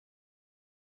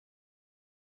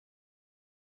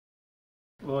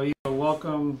Well,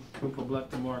 welcome to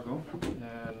PobleteTamargo,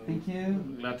 and thank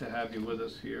you. Glad to have you with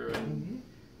us here and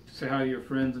to say hi to your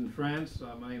friends in France.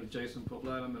 My name is Jason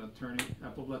Poblete. I'm an attorney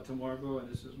at PobleteTamargo,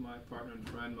 and this is my partner and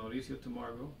friend Mauricio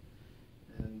Tamargo.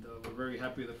 And we're very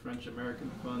happy the French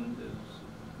American Fund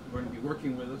is going to be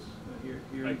working with us here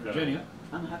in Virginia.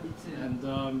 I'm happy to.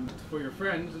 And for your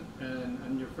friends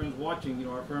and your friends watching,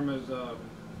 our firm has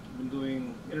been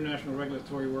doing international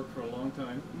regulatory work for a long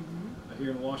time. Here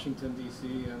in Washington, D.C.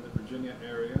 and the Virginia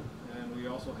area, and we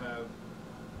also have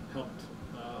helped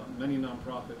many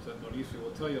nonprofits that Mauricio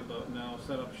will tell you about now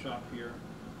set up shop here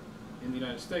in the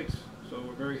United States. So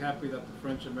we're very happy that the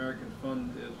French American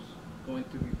Fund is going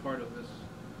to be part of this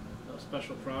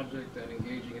special project and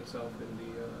engaging itself in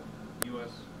the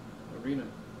U.S. arena.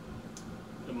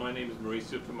 My name is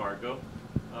Mauricio Tamargo.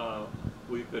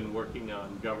 We've been working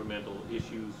on governmental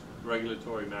issues,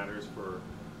 regulatory matters for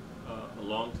a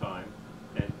long time.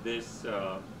 And this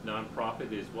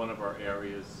nonprofit is one of our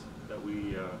areas that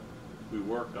we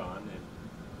work on,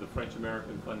 and the French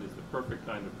American Fund is the perfect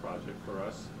kind of project for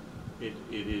us. It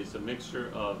is a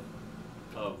mixture of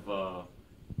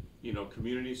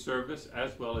community service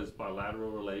as well as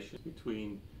bilateral relations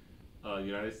between the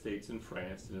United States and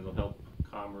France, and it'll help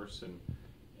commerce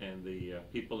and the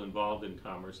people involved in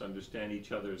commerce understand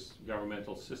each other's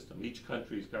governmental system, each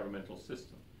country's governmental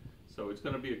system. So it's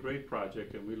going to be a great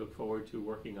project, and we look forward to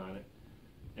working on it.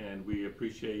 And we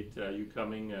appreciate you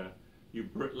coming,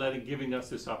 giving us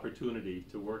this opportunity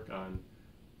to work on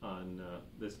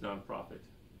this nonprofit.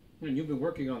 And you've been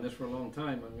working on this for a long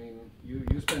time. I mean,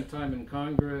 you spend time in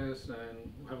Congress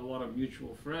and have a lot of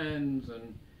mutual friends,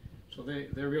 and so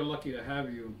they're real lucky to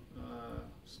have you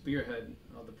spearhead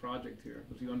the project here,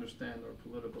 because you understand our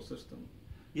political system.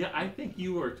 Yeah, I think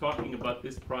you were talking about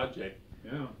this project.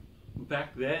 Yeah.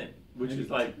 Back then, which is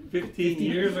like 15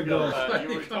 years ago.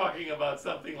 You were talking about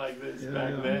something like this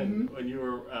back then when you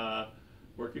were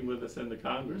working with us in the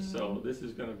Congress. So this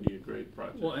is going to be a great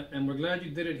project. Well, and we're glad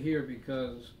you did it here,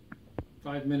 because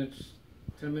 5 minutes,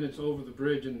 10 minutes over the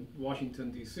bridge in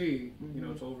Washington, D.C.,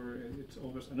 it's over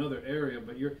another area.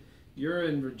 But you're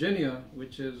in Virginia,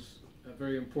 which is a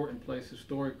very important place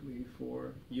historically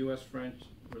for U.S.-French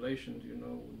relations.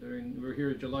 We're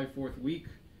here July 4th week.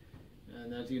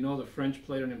 And as you know, the French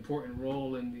played an important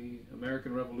role in the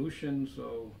American Revolution,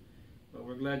 so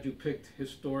we're glad you picked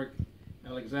historic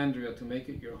Alexandria to make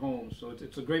it your home. So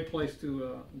it's a great place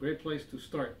to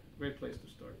start. Great place to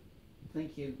start.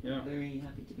 Thank you. Yeah. I'm very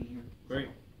happy to be here. Great.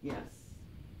 Yes.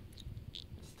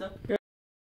 Stop.